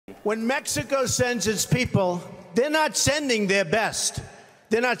When Mexico sends its people, they're not sending their best.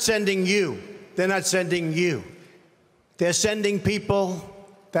 They're not sending you. They're not sending you. They're sending people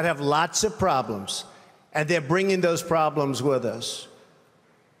that have lots of problems, and they're bringing those problems with us.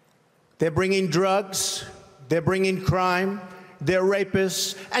 They're bringing drugs, they're bringing crime, they're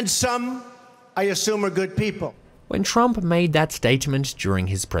rapists, and some, I assume, are good people. When Trump made that statement during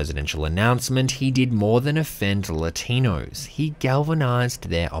his presidential announcement, he did more than offend Latinos. He galvanized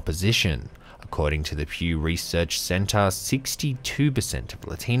their opposition. According to the Pew Research Center, 62% of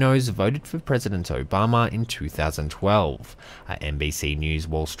Latinos voted for President Obama in 2012. A NBC News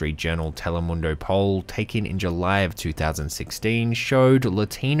Wall Street Journal Telemundo poll taken in July of 2016 showed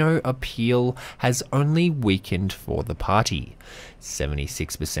Latino appeal has only weakened for the party.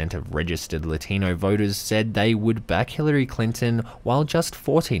 76% of registered Latino voters said they would back Hillary Clinton, while just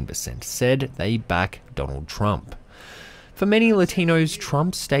 14% said they back Donald Trump. For many Latinos,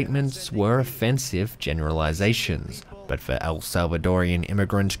 Trump's statements were offensive generalizations, but for El Salvadorian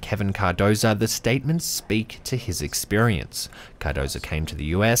immigrant Kevin Cardoza, the statements speak to his experience. Cardoza came to the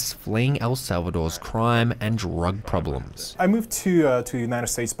US, fleeing El Salvador's crime and drug problems. I moved to the United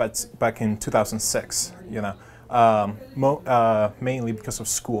States back in 2006, mainly because of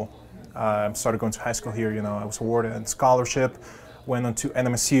school. I started going to high school here, I was awarded a scholarship, went on to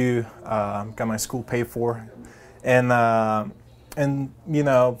NMSU, got my school paid for. And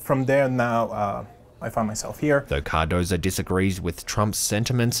from there now, I find myself here. Though Cardoza disagrees with Trump's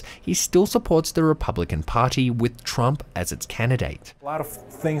sentiments, he still supports the Republican Party with Trump as its candidate. A lot of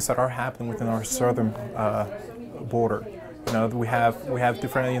things that are happening within our southern border. We have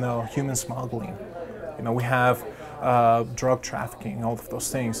different, human smuggling. We have drug trafficking, all of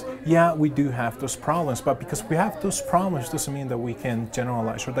those things. Yeah, we do have those problems, but because we have those problems doesn't mean that we can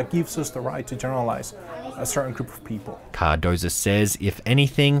generalize, or that gives us the right to generalize a certain group of people. Cardoza says, if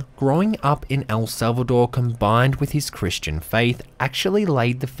anything, growing up in El Salvador combined with his Christian faith actually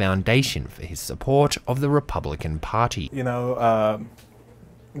laid the foundation for his support of the Republican Party. That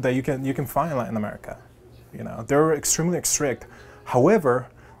you can find in Latin America. They're extremely strict. However,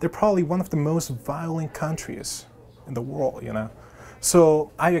 they're probably one of the most violent countries in the world,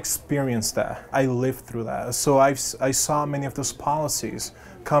 So I experienced that. I lived through that. So I saw many of those policies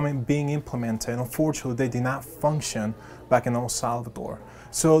being implemented, and unfortunately they did not function back in El Salvador.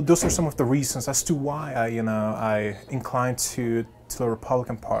 So those are some of the reasons as to why I inclined to the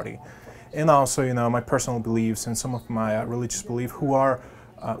Republican Party. And also, my personal beliefs and some of my religious beliefs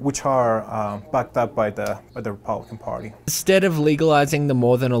which are backed up by the Republican Party. Instead of legalizing the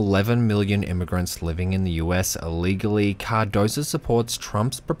more than 11 million immigrants living in the US illegally, Cardoza supports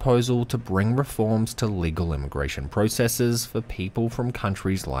Trump's proposal to bring reforms to legal immigration processes for people from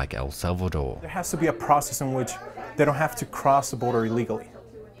countries like El Salvador. There has to be a process in which they don't have to cross the border illegally.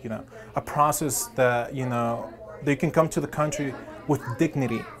 A process that they can come to the country with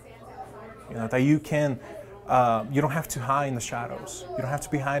dignity. That you can. You don't have to hide in the shadows. You don't have to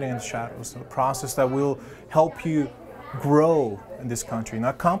be hiding in the shadows. A process that will help you grow in this country and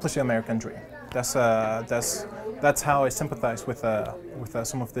accomplish the American dream. That's how I sympathize with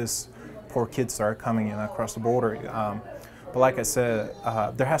some of these poor kids that are coming in across the border. But like I said,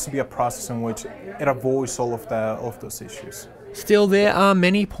 there has to be a process in which it avoids all of those issues. Still, there are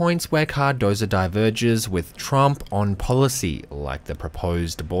many points where Cardoza diverges with Trump on policy, like the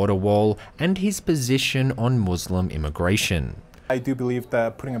proposed border wall and his position on Muslim immigration. I do believe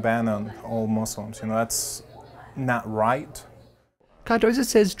that putting a ban on all Muslims, that's not right. Cardoza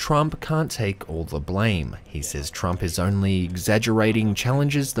says Trump can't take all the blame. He says Trump is only exaggerating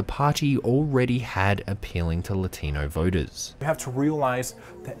challenges the party already had appealing to Latino voters. We have to realize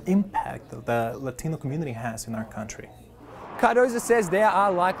the impact that the Latino community has in our country. Cardoza says there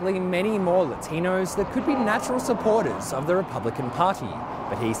are likely many more Latinos that could be natural supporters of the Republican Party,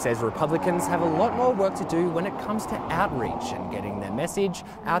 but he says Republicans have a lot more work to do when it comes to outreach and getting their message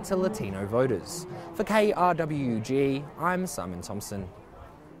out to Latino voters. For KRWG, I'm Simon Thompson.